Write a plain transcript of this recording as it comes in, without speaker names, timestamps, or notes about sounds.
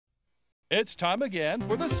It's time again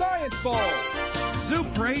for the Science Bowl. Zoo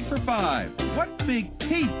Parade for 5. What big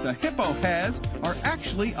teeth the hippo has are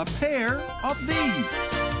actually a pair of these.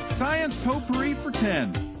 Science Potpourri for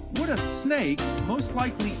 10. Would a snake most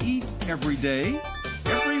likely eat every day?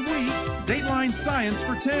 Every week, Dateline Science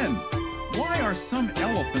for 10. Why are some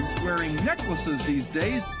elephants wearing necklaces these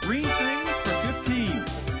days? Green things for 15.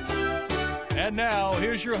 And now,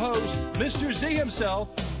 here's your host, Mr. Z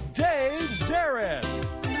himself, Dave Zarin.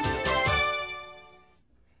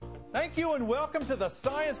 Thank you and welcome to the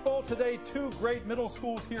Science Bowl today. Two great middle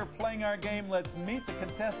schools here playing our game. Let's meet the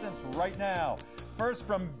contestants right now. First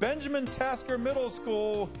from Benjamin Tasker Middle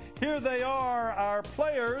School, here they are, our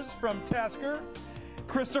players from Tasker,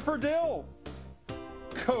 Christopher Dill,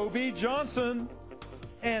 Kobe Johnson,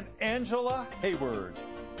 and Angela Hayward.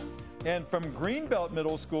 And from Greenbelt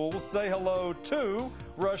Middle School, say hello to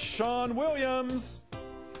Rashawn Williams,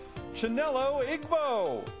 Chinelo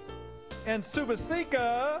Igbo, and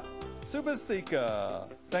Subasthika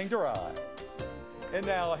Thangdurai. And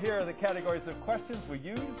now here are the categories of questions we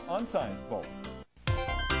use on Science Bowl.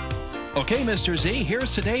 Okay, Mr. Z,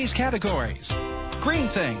 here's today's categories. Green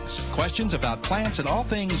things, questions about plants and all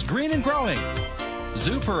things green and growing.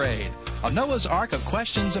 Zoo Parade, a Noah's Ark of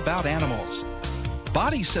questions about animals.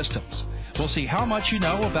 Body systems, we'll see how much you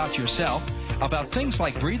know about yourself, about things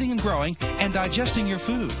like breathing and growing and digesting your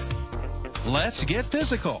food. Let's get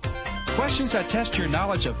physical. Questions that test your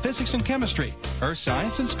knowledge of physics and chemistry, earth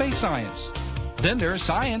science and space science. Then there's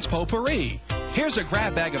Science Potpourri. Here's a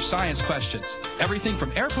grab bag of science questions, everything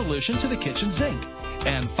from air pollution to the kitchen sink.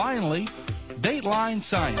 And finally, Dateline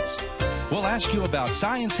Science. We'll ask you about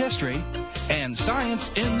science history and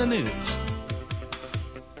science in the news.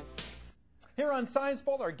 Here on Science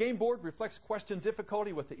Bowl, our game board reflects question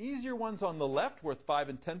difficulty with the easier ones on the left worth 5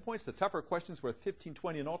 and 10 points, the tougher questions worth 15,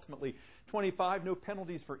 20, and ultimately 25. No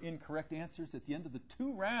penalties for incorrect answers. At the end of the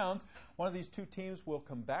 2 rounds, one of these 2 teams will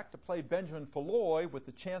come back to play Benjamin Falloy with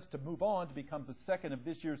the chance to move on to become the second of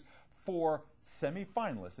this year's 4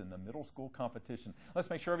 semifinalists in the middle school competition.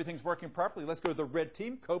 Let's make sure everything's working properly. Let's go to the red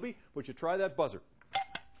team. Kobe, would you try that buzzer?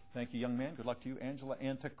 Thank you, young man. Good luck to you, Angela,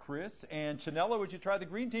 and to Chris. And Chinelo, would you try the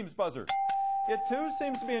green team's buzzer? It too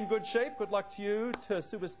seems to be in good shape. Good luck to you, to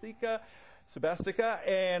Subasthika,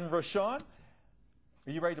 and Rashawn.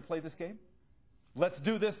 Are you ready to play this game? Let's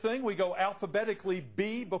do this thing. We go alphabetically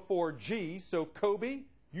B before G. So, Kobe,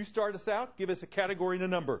 you start us out. Give us a category and a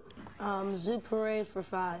number. Zoo Parade for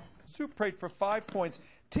 5. Zoo Parade for 5 points.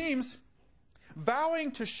 Teams,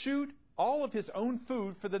 vowing to shoot all of his own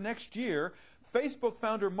food for the next year, Facebook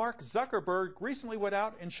founder Mark Zuckerberg recently went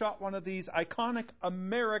out and shot one of these iconic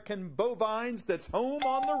American bovines that's home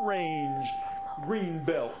on the range,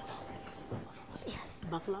 Greenbelt. Yes,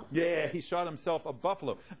 buffalo. Yeah, he shot himself a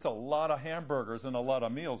buffalo. That's a lot of hamburgers and a lot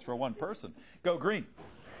of meals for one person. Go green.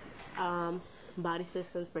 Body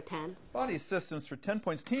systems for 10. Body systems for 10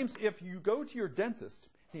 points. Teams, if you go to your dentist,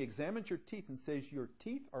 he examines your teeth and says your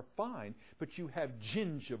teeth are fine, but you have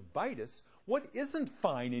gingivitis, what isn't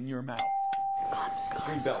fine in your mouth?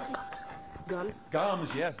 Greenbelt. Gums.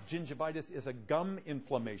 Gums, yes. Gingivitis is a gum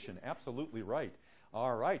inflammation. Absolutely right.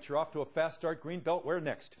 All right, you're off to a fast start. Greenbelt, where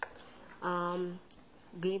next?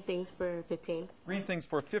 Green things for 15. Green things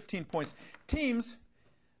for 15 points. Teams,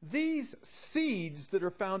 these seeds that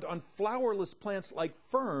are found on flowerless plants like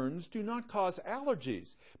ferns do not cause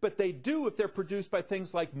allergies, but they do if they're produced by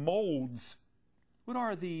things like molds. What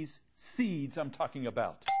are these seeds I'm talking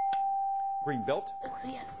about? Greenbelt. Oh,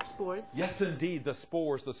 yes. Spores. Yes, indeed, the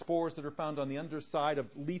spores that are found on the underside of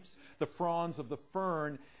leaves, the fronds of the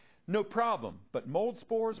fern, no problem. But mold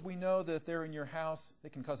spores, we know that if they're in your house, they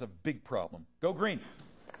can cause a big problem. Go green.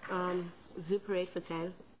 Zoo Parade for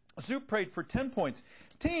 10. Zoo Parade for 10 points.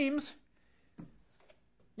 Teams,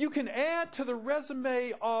 you can add to the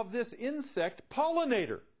resume of this insect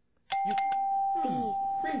pollinator.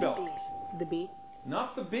 Greenbelt. The bee.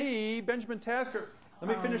 Not the bee, Benjamin Tasker.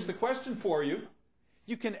 Let me finish the question for you.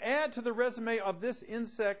 You can add to the resume of this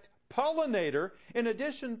insect pollinator in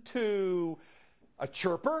addition to a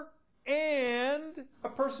chirper and a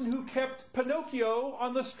person who kept Pinocchio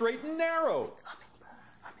on the straight and narrow.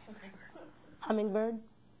 Hummingbird.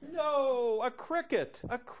 No, a cricket,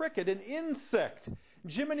 an insect.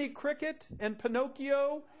 Jiminy Cricket and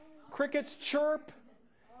Pinocchio, crickets chirp.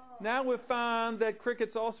 Now we've found that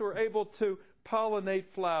crickets also are able to pollinate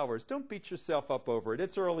flowers. Don't beat yourself up over it.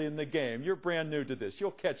 It's early in the game. You're brand new to this.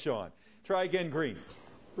 You'll catch on. Try again, green.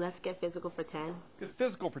 Let's get physical for 10. Get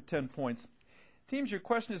physical for 10 points. Teams, your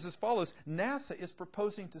question is as follows. NASA is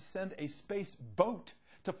proposing to send a space boat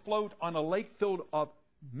to float on a lake filled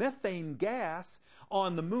methane gas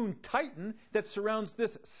on the moon Titan that surrounds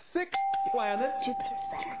this sixth planet?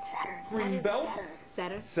 Greenbelt.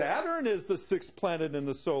 Saturn. Saturn is the sixth planet in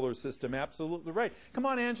the solar system. Absolutely right. Come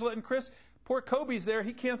on, Angela and Chris. Poor Kobe's there.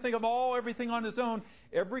 He can't think of everything on his own.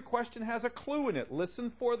 Every question has a clue in it. Listen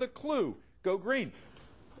for the clue. Go green.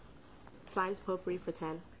 Science potpourri for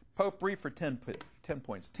 10. Potpourri for 10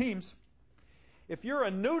 points. Teams, if you're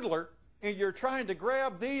a noodler and you're trying to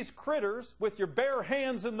grab these critters with your bare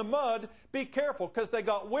hands in the mud, be careful because they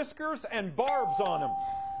got whiskers and barbs on them.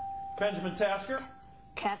 Benjamin Tasker?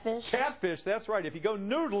 Catfish. Catfish, that's right. If you go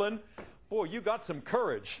noodling, boy, you got some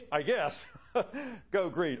courage, I guess. Go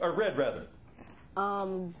green, or red rather.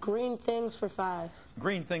 Green things for 5.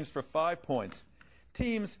 Green things for 5 points.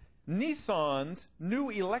 Teams, Nissan's new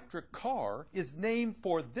electric car is named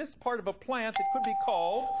for this part of a plant that could be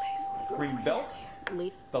called Greenbelt.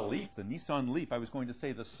 Leaf. The leaf, the Nissan Leaf. I was going to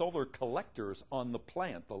say the solar collectors on the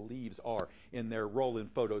plant. The leaves are in their role in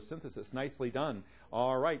photosynthesis. Nicely done.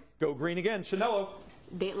 All right, go green again. Chanello.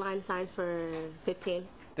 Dateline science for 15.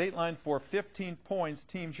 Dateline for 15 points.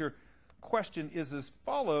 Teams, your question is as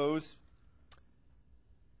follows.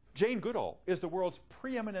 Jane Goodall is the world's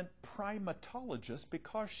preeminent primatologist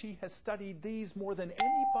because she has studied these more than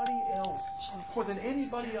anybody else. More than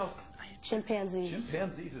anybody else. Chimpanzees.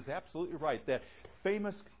 Chimpanzees is absolutely right. That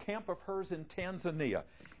famous camp of hers in Tanzania.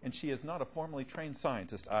 And she is not a formally trained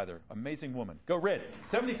scientist either. Amazing woman. Go red.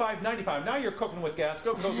 75-95. Now you're cooking with gas.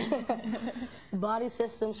 Go Kobe. Body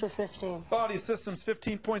systems for 15. Body systems,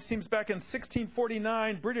 15 points. Seems back in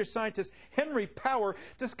 1649, British scientist Henry Power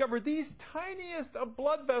discovered these tiniest of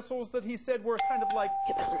blood vessels that he said were kind of like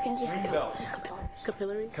Greenbelt.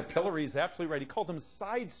 Capillaries. Capillaries, absolutely right. He called them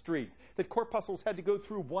side streets that corpuscles had to go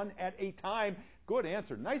through one at a time. Good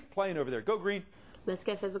answer. Nice playing over there. Go green. Let's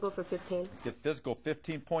get physical for 15. Let's get physical,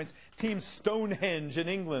 15 points. Team Stonehenge in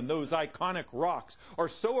England, those iconic rocks, are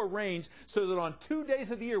so arranged so that on 2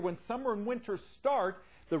 days of the year, when summer and winter start,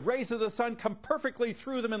 the rays of the sun come perfectly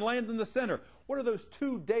through them and land in the center. What are those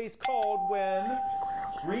 2 days called when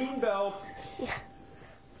Greenbelt?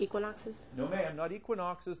 Equinoxes? No, ma'am, not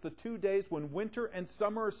equinoxes. The 2 days when winter and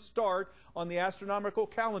summer start on the astronomical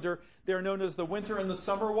calendar, they're known as the winter and the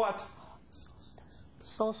summer what?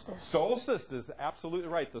 Solstice. Solstice is absolutely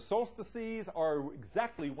right. The solstices are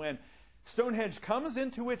exactly when Stonehenge comes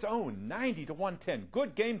into its own, 90 to 110.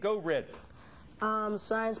 Good game, go red.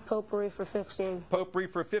 Science potpourri for 15. Potpourri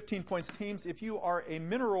for 15 points. Teams, if you are a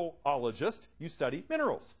mineralologist, you study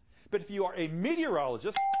minerals. But if you are a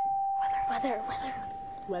meteorologist...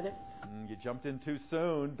 Weather. You jumped in too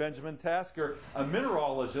soon, Benjamin Tasker. A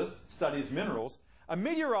mineralogist studies minerals. A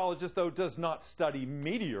meteorologist, though, does not study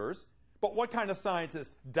meteors. But what kind of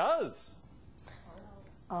scientist does?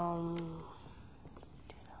 Do you know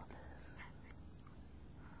this?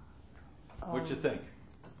 What'd you think?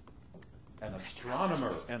 An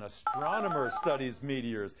astronomer. An astronomer studies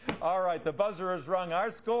meteors. All right, the buzzer has rung.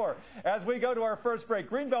 Our score as we go to our first break.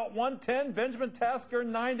 Greenbelt 110, Benjamin Tasker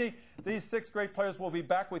 90. These 6 great players will be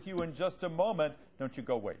back with you in just a moment. Don't you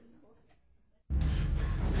go away.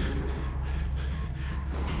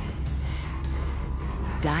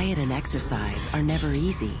 Diet and exercise are never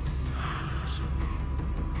easy.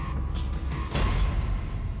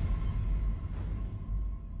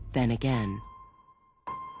 Then again,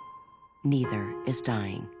 neither is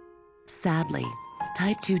dying. Sadly,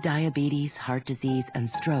 type 2 diabetes, heart disease, and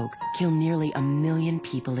stroke kill nearly 1 million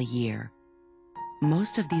people a year.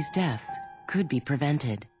 Most of these deaths could be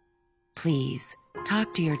prevented. Please,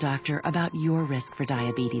 talk to your doctor about your risk for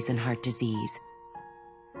diabetes and heart disease.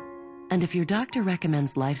 And if your doctor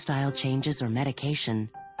recommends lifestyle changes or medication,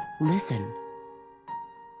 listen.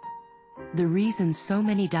 The reason so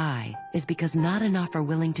many die is because not enough are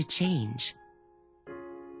willing to change.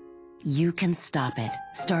 You can stop it,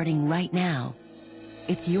 starting right now.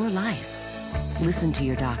 It's your life. Listen to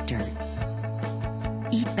your doctor.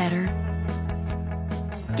 Eat better.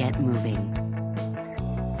 Get moving.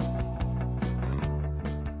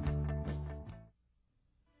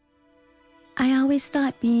 I always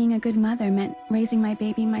thought being a good mother meant raising my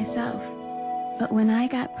baby myself. But when I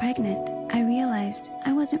got pregnant, I realized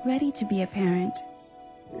I wasn't ready to be a parent.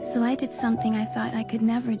 So I did something I thought I could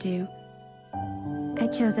never do. I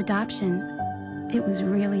chose adoption. It was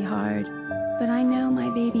really hard, but I know my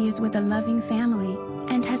baby is with a loving family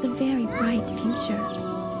and has a very bright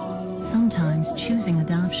future. Sometimes choosing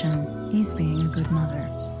adoption is being a good mother.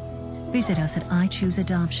 Visit us at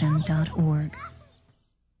ichooseadoption.org.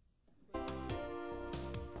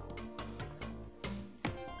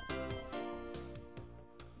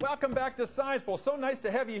 Welcome back to Science Bowl. So nice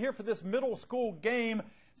to have you here for this middle school game.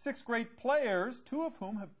 6th grade players, 2 of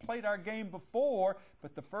whom have played our game before,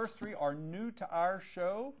 but the first 3 are new to our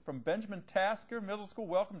show. From Benjamin Tasker Middle School,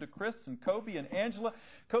 welcome to Chris and Kobe and Angela.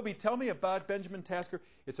 Kobe, tell me about Benjamin Tasker.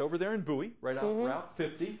 It's over there in Bowie, right out Route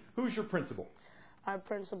 50. Who's your principal? Our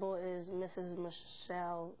principal is Mrs.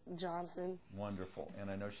 Michelle Johnson. Wonderful. And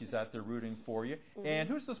I know she's out there rooting for you. And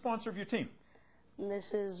who's the sponsor of your team?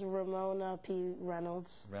 Mrs. Ramona P.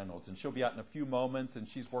 Reynolds. Reynolds. And she'll be out in a few moments, and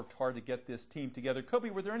she's worked hard to get this team together.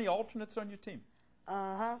 Kobe, were there any alternates on your team?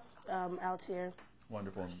 Altier.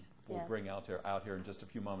 Wonderful. And we'll bring Altier out here in just a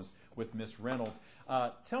few moments with Miss Reynolds.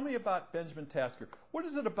 Tell me about Benjamin Tasker. What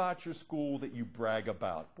is it about your school that you brag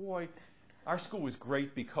about? Boy, our school is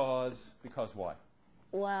great because why?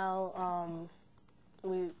 Well,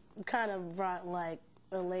 we kind of brought like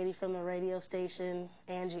a lady from the radio station,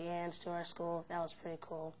 Angie Ange, to our school. That was pretty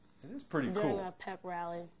cool. It is pretty During cool. a pep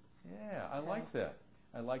rally. Yeah, I like that.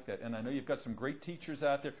 I like that. And I know you've got some great teachers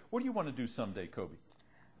out there. What do you want to do someday, Kobe?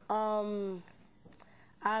 I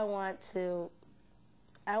want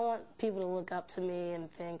people to look up to me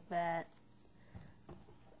and think that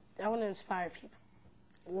I want to inspire people,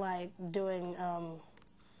 like doing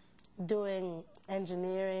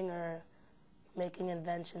engineering or making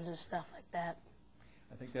inventions and stuff like that.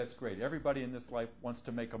 I think that's great. Everybody in this life wants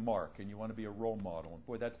to make a mark, and you want to be a role model. And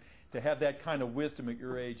boy, to have that kind of wisdom at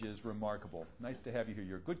your age is remarkable. Nice to have you here.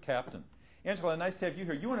 You're a good captain. Angela, nice to have you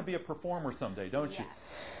here. You want to be a performer someday, don't you?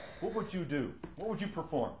 What would you do? What would you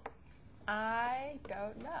perform? I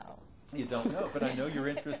don't know. You don't know, but I know you're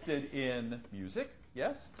interested in music,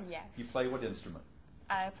 yes? Yes. You play what instrument?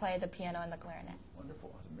 I play the piano and the clarinet.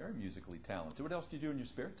 Wonderful. I'm very musically talented. What else do you do in your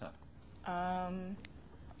spare time?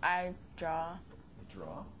 I draw. You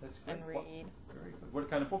draw? That's good. And read. Very good. What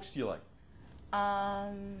kind of books do you like?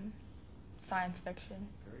 Science fiction.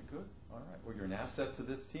 Very good. All right. Well, you're an asset to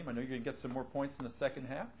this team. I know you're going to get some more points in the second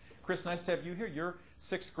half. Chris, nice to have you here. You're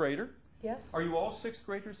 6th grader. Yes. Are you all 6th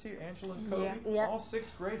graders here, Angela and Kobe? Yeah. All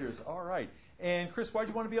 6th graders. All right. And Chris, why'd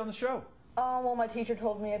you want to be on the show? Well, my teacher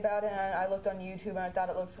told me about it, and I looked on YouTube, and I thought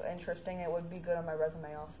it looked interesting. It would be good on my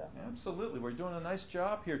resume also. Absolutely. We're doing a nice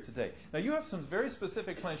job here today. Now, you have some very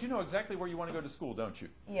specific plans. You know exactly where you want to go to school, don't you?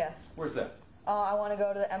 Yes. Where's that? I want to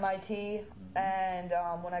go to the MIT, and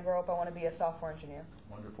when I grow up, I want to be a software engineer.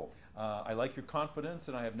 Wonderful. I like your confidence,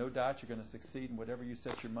 and I have no doubt you're going to succeed in whatever you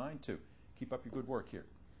set your mind to. Keep up your good work here.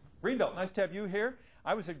 Greenbelt, nice to have you here.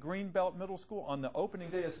 I was at Greenbelt Middle School on the opening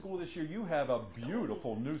day of school this year. You have a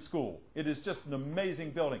beautiful new school. It is just an amazing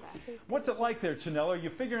building. What's it like there, Chanella? Are you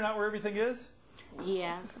figuring out where everything is?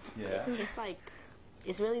 Yeah. Yeah.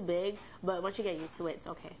 It's really big, but once you get used to it, it's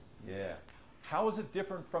okay. Yeah. How is it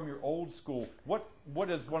different from your old school? What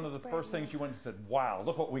is one of the first things you went and said, wow,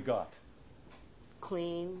 look what we got?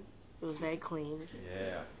 Clean. It was very clean.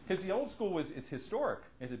 Yeah. Because the old school it's historic.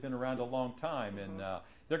 It had been around a long time, and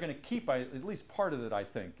they're going to keep at least part of it, I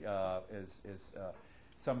think, as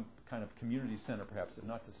some kind of community center, perhaps. They've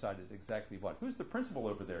not decided exactly what. Who's the principal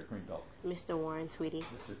over there at Greenbelt? Mr. Warren Tweedy.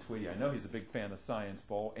 Mr. Tweedy. I know he's a big fan of Science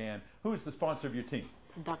Bowl. And who is the sponsor of your team?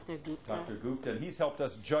 Dr. Gupta. Dr. Gupta. And he's helped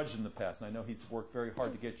us judge in the past. And I know he's worked very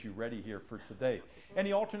hard to get you ready here for today.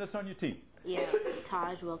 Any alternates on your team? Yeah,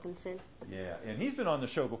 Taj Wilkinson. Yeah, and he's been on the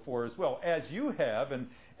show before as well, as you have, and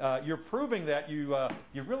you're proving that you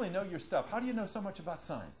really know your stuff. How do you know so much about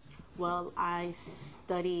science? Well, I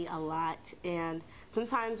study a lot, and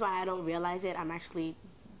sometimes when I don't realize it, I'm actually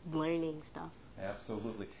learning stuff.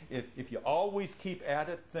 Absolutely. If you always keep at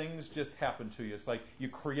it, things just happen to you. It's like you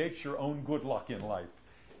create your own good luck in life.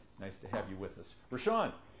 Nice to have you with us.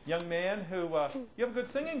 Rashawn, young man who, you have a good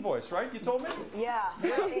singing voice, right? You told me? Yeah, my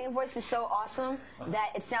singing voice is so awesome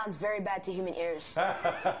that it sounds very bad to human ears.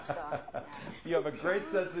 So. You have a great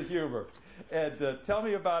sense of humor. And tell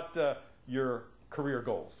me about your career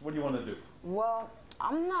goals. What do you want to do? Well,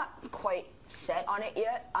 I'm not quite set on it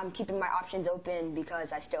yet. I'm keeping my options open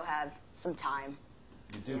because I still have some time.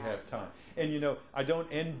 You do have time. And you know, I don't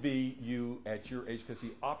envy you at your age because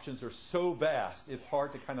the options are so vast. It's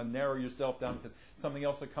hard to kind of narrow yourself down because something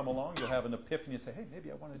else will come along. You'll have an epiphany and say, hey,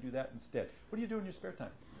 maybe I want to do that instead. What do you do in your spare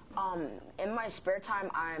time? In my spare time,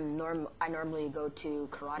 I normally go to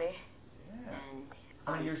karate. Yeah. And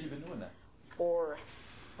how many years have you been doing that? For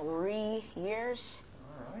 3 years.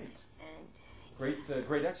 All right. And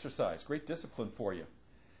great exercise, great discipline for you.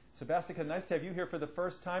 Sebastica, nice to have you here for the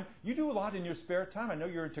first time. You do a lot in your spare time. I know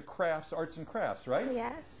you're into crafts, arts and crafts, right?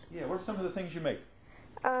 Yes. Yeah, what are some of the things you make?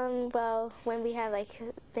 Well, when we have like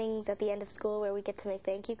things at the end of school where we get to make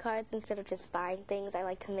thank you cards instead of just buying things, I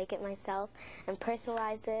like to make it myself and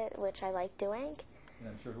personalize it, which I like doing. And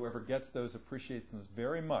I'm sure whoever gets those appreciates them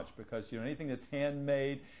very much because, you know, anything that's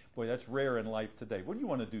handmade, boy, that's rare in life today. What do you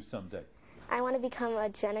want to do someday? I want to become a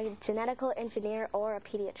genetical engineer or a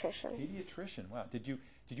pediatrician. Pediatrician, wow. Did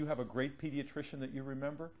you have a great pediatrician that you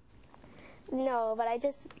remember? No, but I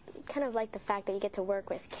just kind of like the fact that you get to work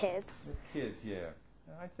with kids. With kids, yeah.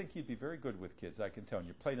 I think you'd be very good with kids, I can tell. And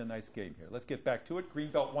you're playing a nice game here. Let's get back to it.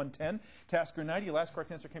 Greenbelt 110, Tasker 90. Last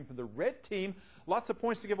correct answer came from the red team. Lots of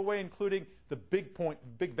points to give away, including the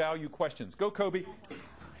big value questions. Go, Kobe.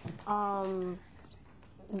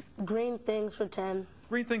 Green things for 10.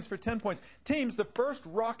 Green things for 10 points. Teams, the first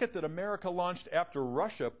rocket that America launched after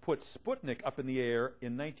Russia put Sputnik up in the air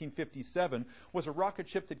in 1957 was a rocket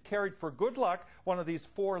ship that carried, for good luck, one of these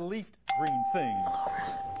four-leafed green things.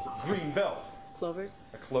 Greenbelt. Clovers.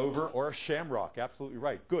 A clover or a shamrock. Absolutely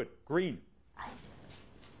right. Good. Green.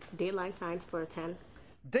 Dateline signs for 10.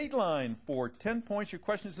 Dateline for 10 points. Your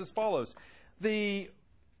question is as follows. The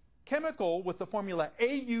chemical with the formula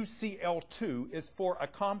AuCl2 is for a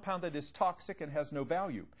compound that is toxic and has no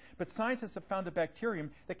value. But scientists have found a bacterium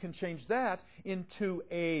that can change that into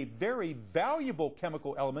a very valuable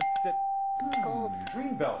chemical element that... Gold.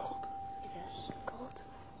 Greenbelt. Yes. Gold.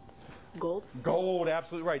 Gold? Gold,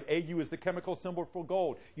 absolutely right. Au is the chemical symbol for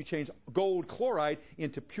gold. You change gold chloride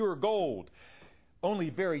into pure gold. Only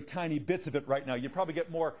very tiny bits of it right now. You probably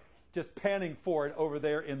get more just panning for it over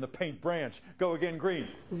there in the paint branch. Go again, Green.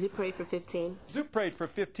 Zuprate for 15. Zuprate for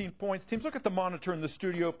 15 points. Teams, look at the monitor in the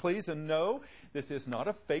studio, please. And no, this is not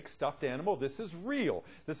a fake stuffed animal. This is real.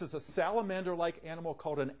 This is a salamander-like animal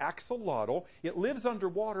called an axolotl. It lives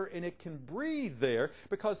underwater and it can breathe there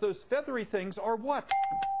because those feathery things are what?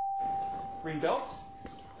 Greenbelt?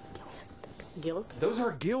 Gills? Those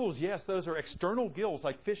are gills, yes. Those are external gills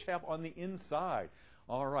like fish have on the inside.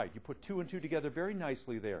 All right, you put 2 and 2 together very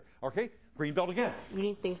nicely there. Okay, Greenbelt again.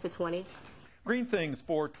 Green things for 20. Green things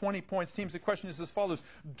for 20 points. Teams, the question is as follows.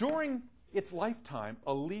 During its lifetime,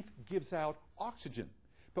 a leaf gives out oxygen.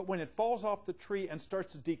 But when it falls off the tree and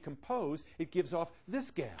starts to decompose, it gives off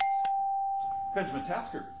this gas. Benjamin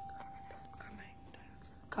Tasker.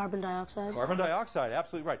 Carbon dioxide. Carbon dioxide,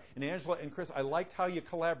 absolutely right. And Angela and Chris, I liked how you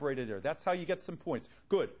collaborated there. That's how you get some points.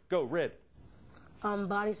 Good. Go, Red.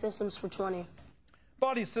 Body systems for 20.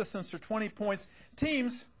 Body systems for 20 points.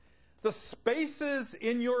 Teams, the spaces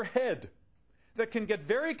in your head that can get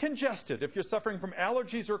very congested if you're suffering from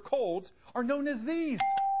allergies or colds are known as these.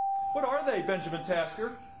 What are they, Benjamin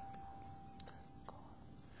Tasker?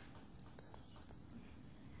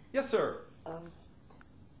 Yes, sir.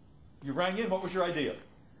 You rang in. What was your idea?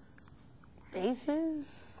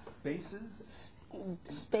 Bases? Bases?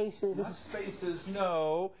 Spaces. Not spaces,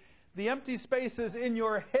 no. The empty spaces in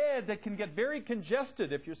your head that can get very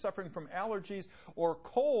congested if you're suffering from allergies or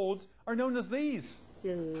colds are known as these.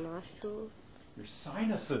 Your nostrils? Your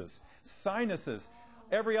sinuses. Sinuses.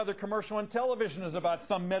 Every other commercial on television is about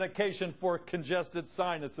some medication for congested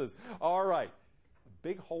sinuses. All right.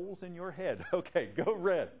 Big holes in your head. Okay, go,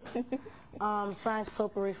 Red. Science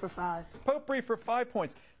potpourri for 5. Potpourri for 5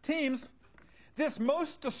 points. Teams, this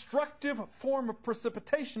most destructive form of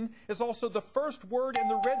precipitation is also the first word in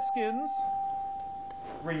the Redskins'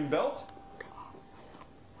 Greenbelt.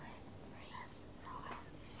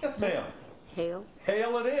 Yes, ma'am. Hail.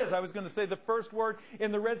 Hail it is. I was going to say the first word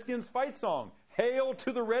in the Redskins fight song. Hail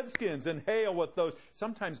to the Redskins, and hail with those.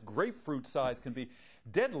 Sometimes grapefruit size can be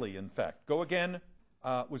deadly, in fact. Go again.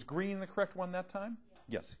 Was green the correct one that time?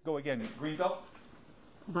 Yes. Go again. Greenbelt?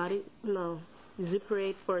 Body? No.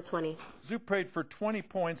 Zuprate for 20. Zuprate for 20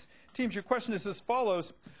 points. Teams, your question is as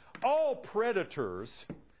follows. All predators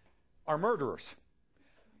are murderers.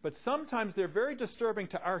 But sometimes they're very disturbing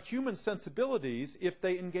to our human sensibilities if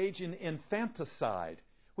they engage in infanticide,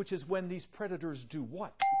 which is when these predators do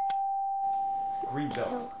what?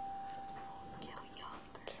 Greenbelt.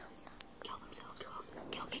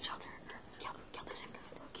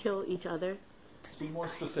 Kill each other. Be more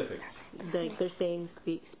specific. Their same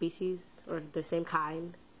species or the same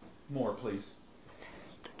kind. More, please.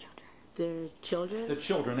 Their children. The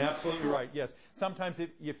children, absolutely right, yes. Sometimes if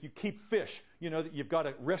you keep fish, you know that you've got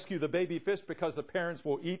to rescue the baby fish because the parents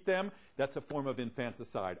will eat them. That's a form of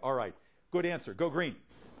infanticide. All right, good answer. Go, Green.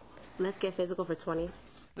 Let's get physical for 20.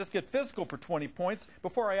 Let's get physical for 20 points.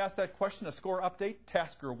 Before I ask that question, a score update.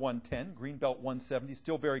 Tasker 110, Greenbelt 170,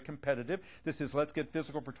 still very competitive. This is Let's Get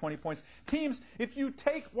Physical for 20 points. Teams, if you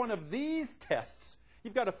take one of these tests,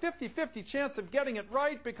 you've got a 50-50 chance of getting it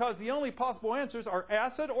right because the only possible answers are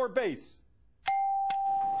acid or base.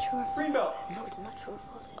 True. Greenbelt. No, it's not true.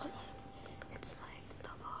 It's like,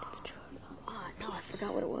 it's true. No, I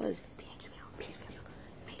forgot what it was. pH scale.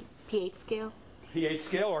 pH scale? pH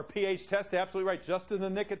scale or pH test, absolutely right. Just in the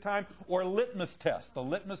nick of time. Or litmus test, the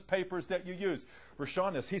litmus papers that you use.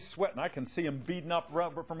 Rashawn, he's sweating. I can see him beating up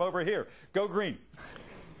from over here. Go green.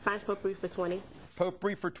 Science potpourri for 20.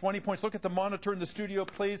 Potpourri for 20 points. Look at the monitor in the studio,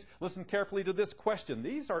 please. Listen carefully to this question.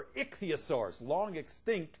 These are ichthyosaurs, long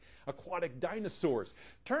extinct aquatic dinosaurs.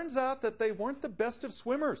 Turns out that they weren't the best of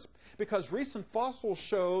swimmers because recent fossils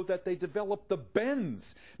show that they developed the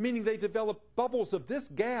bends, meaning they developed bubbles of this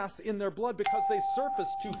gas in their blood because they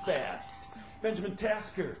surface too fast. Benjamin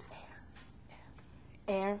Tasker.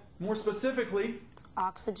 Air. More specifically.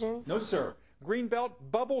 Oxygen. No, sir. Greenbelt,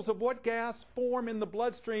 bubbles of what gas form in the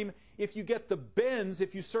bloodstream if you get the bends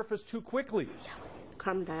if you surface too quickly?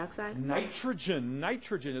 Carbon dioxide. Nitrogen.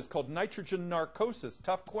 Nitrogen is called nitrogen narcosis.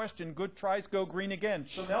 Tough question. Good tries. Go green again.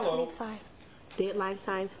 Chanello. 25. Dateline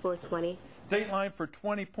science for 20. Dateline for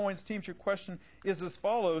 20 points. Teams, your question is as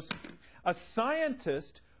follows. A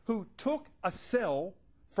scientist who took a cell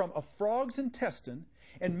from a frog's intestine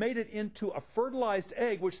and made it into a fertilized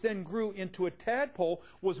egg, which then grew into a tadpole,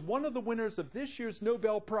 was one of the winners of this year's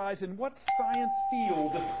Nobel Prize in what science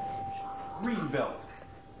field? Greenbelt.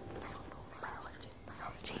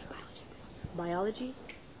 Biology?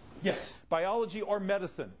 Yes, biology or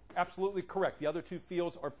medicine. Absolutely correct. The other two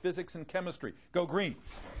fields are physics and chemistry. Go green.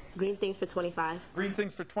 Green things for 25. Green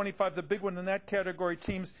things for 25. The big one in that category,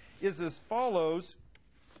 teams, is as follows.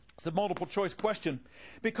 It's a multiple choice question.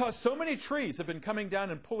 Because so many trees have been coming down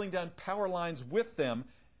and pulling down power lines with them,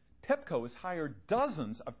 Pepco has hired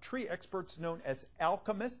dozens of tree experts known as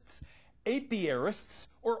alchemists, apiarists,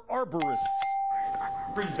 or arborists.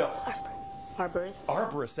 Greenbelt. Arborists.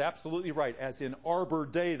 Arborists, absolutely right, as in Arbor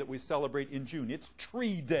Day that we celebrate in June. It's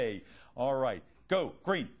Tree Day. All right, go,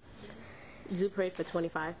 green. Zoo parade for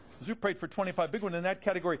 25. Zoo parade for 25, big one in that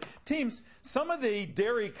category. Teams, some of the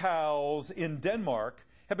dairy cows in Denmark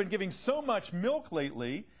have been giving so much milk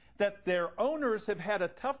lately that their owners have had a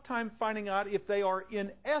tough time finding out if they are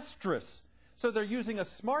in estrus. So they're using a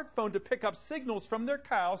smartphone to pick up signals from their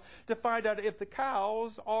cows to find out if the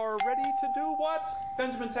cows are ready to do what?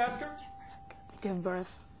 Benjamin Tasker? Give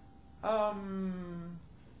birth.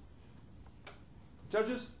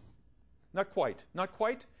 Judges? Not quite. Not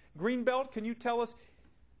quite. Greenbelt, can you tell us?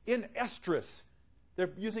 In estrus, they're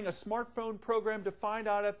using a smartphone program to find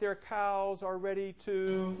out if their cows are ready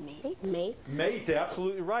to... Mate. Mate,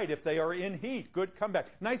 absolutely right. If they are in heat. Good comeback.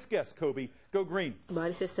 Nice guess, Kobe. Go green.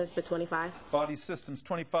 Body systems for 25. Body systems,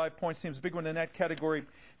 25 points. Seems a big one in that category.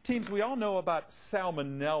 Teams, we all know about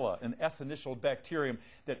salmonella, an S-initial bacterium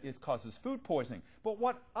that causes food poisoning. But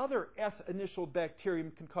what other S-initial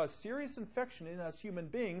bacterium can cause serious infection in us human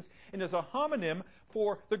beings and is a homonym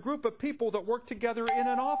for the group of people that work together in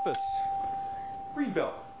an office?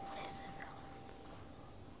 Greenbelt.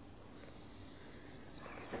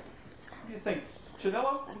 What do you think?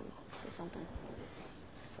 Chanello? Say something.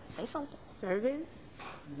 Say something. Service?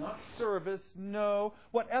 Not service, no.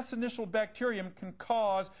 What S-initial bacterium can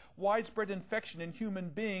cause widespread infection in human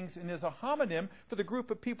beings and is a homonym for the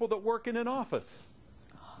group of people that work in an office?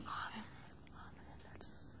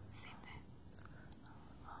 That's the same thing.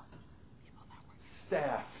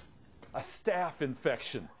 Staff. A staph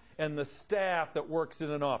infection. And the staff that works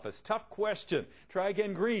in an office. Tough question. Try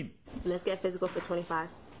again, green. Let's get physical for 25.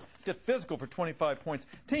 Let's get physical for 25 points.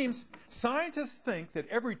 Teams, scientists think that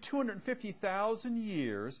every 250,000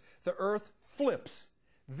 years, the Earth flips.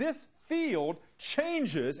 This field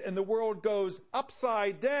changes and the world goes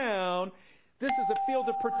upside down. This is a field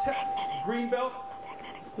to protect. Greenbelt?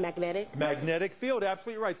 Magnetic. Magnetic field,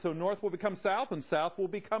 absolutely right. So north will become south and south will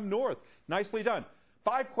become north. Nicely done.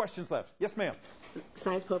 5 questions left. Yes, ma'am.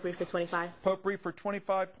 Science potpourri for 25. Potpourri for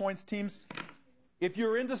 25 points, teams. If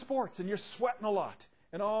you're into sports and you're sweating a lot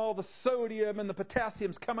and all the sodium and the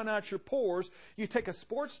potassium's coming out your pores, you take a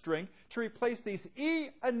sports drink to replace these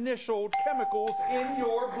E-initialed chemicals in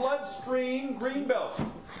your bloodstream. Greenbelt.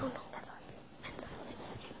 I don't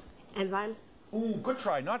know. Enzymes? Ooh, good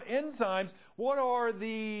try. Not enzymes. What are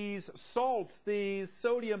these salts, these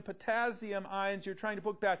sodium, potassium ions you're trying to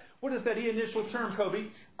put back? What is that E-initial term, Kobe?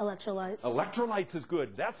 Electrolytes. Electrolytes is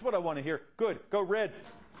good. That's what I want to hear. Good. Go red.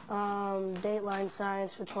 Dateline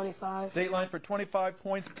science for 25. Dateline for 25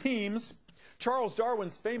 points. Teams. Charles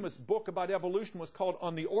Darwin's famous book about evolution was called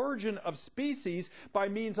On the Origin of Species by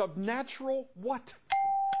Means of Natural what?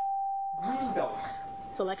 Greenbelt.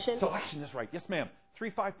 Selection. Selection is right. Yes, ma'am. 3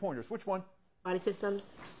 5-pointers. Which one? Body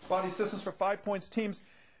systems. Body systems for 5 points. Teams.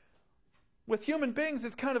 With human beings,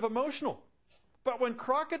 it's kind of emotional. But when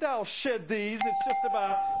crocodiles shed these, it's just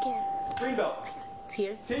about... Greenbelt.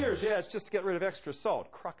 Tears. Tears, yeah. It's just to get rid of extra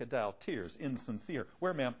salt. Crocodile tears. Insincere.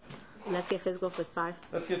 Where, ma'am? Let's get physical for 5.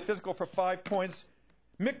 Let's get physical for 5 points.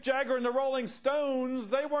 Mick Jagger and the Rolling Stones,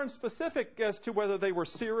 they weren't specific as to whether they were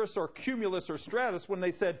cirrus or cumulus or stratus when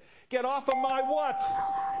they said, "Get off of my what?"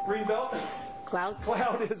 Greenbelt? Cloud.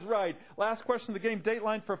 Cloud is right. Last question of the game,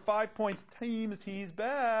 Dateline for 5 points. Teams, he's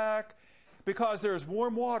back. Because there's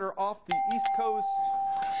warm water off the East Coast.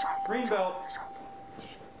 Greenbelt.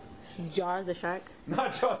 Jaws the shark.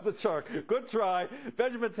 Not Jaws the shark. Good try.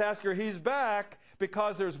 Benjamin Tasker, he's back.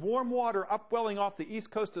 Because there's warm water upwelling off the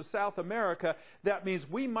east coast of South America, that means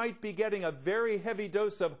we might be getting a very heavy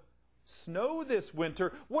dose of snow this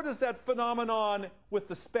winter. What is that phenomenon with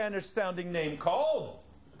the Spanish-sounding name called?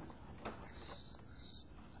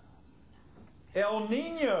 El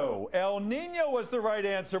Nino. El Nino was the right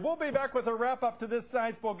answer. We'll be back with a wrap-up to this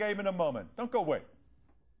Science Bowl game in a moment. Don't go away.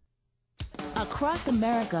 Across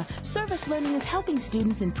America, service learning is helping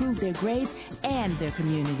students improve their grades and their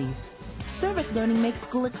communities. Service learning makes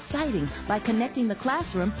school exciting by connecting the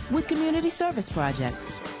classroom with community service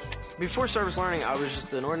projects. Before service learning, I was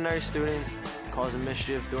just an ordinary student causing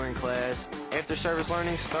mischief during class. After service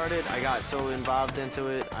learning started, I got so involved into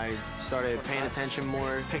it, I started paying attention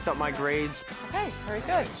more, picked up my grades. Okay, very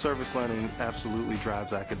good. Service learning absolutely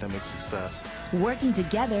drives academic success. Working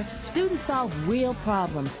together, students solve real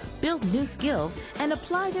problems, build new skills, and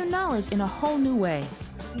apply their knowledge in a whole new way.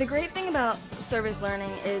 The great thing about service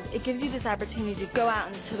learning is it gives you this opportunity to go out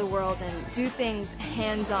into the world and do things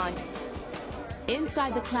hands-on.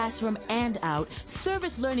 Inside the classroom and out,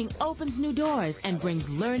 service learning opens new doors and brings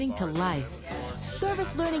learning to life.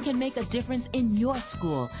 Service learning can make a difference in your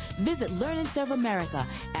school. Visit Learn and Serve America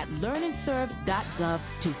at learnandserve.gov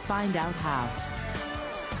to find out how.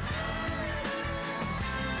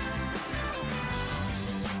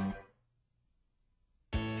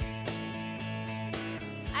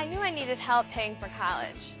 I knew I needed help paying for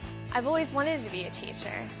college. I've always wanted to be a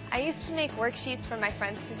teacher. I used to make worksheets for my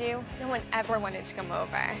friends to do. No one ever wanted to come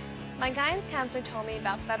over. My guidance counselor told me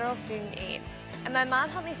about federal student aid, and my mom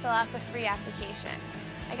helped me fill out the free application.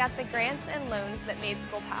 I got the grants and loans that made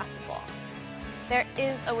school possible. There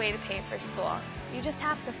is a way to pay for school. You just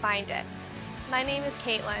have to find it. My name is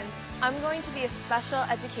Caitlin. I'm going to be a special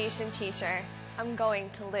education teacher. I'm going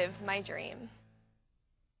to live my dream.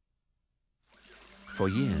 For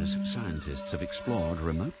years, scientists have explored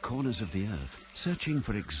remote corners of the Earth, searching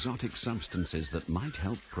for exotic substances that might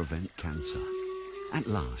help prevent cancer. At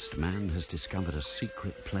last, man has discovered a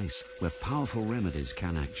secret place where powerful remedies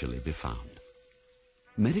can actually be found.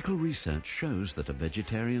 Medical research shows that a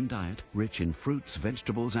vegetarian diet, rich in fruits,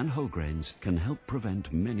 vegetables, and whole grains, can help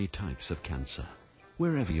prevent many types of cancer.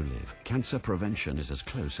 Wherever you live, cancer prevention is as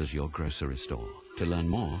close as your grocery store. To learn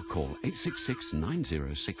more, call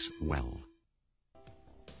 866-906-WELL.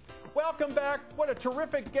 Welcome back. What a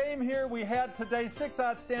terrific game here we had today. 6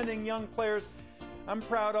 outstanding young players I'm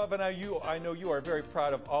proud of, and I know you are very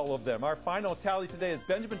proud of all of them. Our final tally today is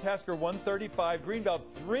Benjamin Tasker 135, Greenbelt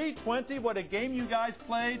 320. What a game you guys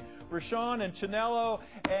played. Rashawn and Chinello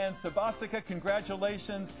and Sebastica,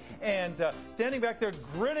 congratulations. And standing back there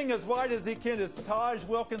grinning as wide as he can is Taj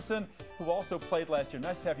Wilkinson, who also played last year.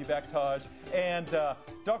 Nice to have you back, Taj. And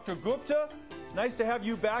Dr. Gupta, nice to have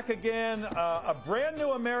you back again. A brand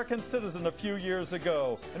new American citizen a few years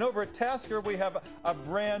ago. And over at Tasker, we have a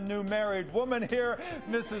brand new married woman here,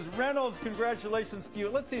 Mrs. Reynolds. Congratulations to you.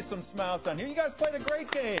 Let's see some smiles down here. You guys played a great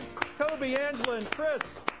game. Kobe, Angela, and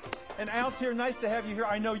Chris. And Altier, nice to have you here.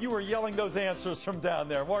 I know you were yelling those answers from down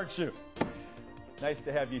there, weren't you? Nice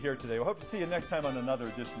to have you here today. We'll hope to see you next time on another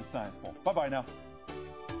edition of Science Bowl. Bye-bye now.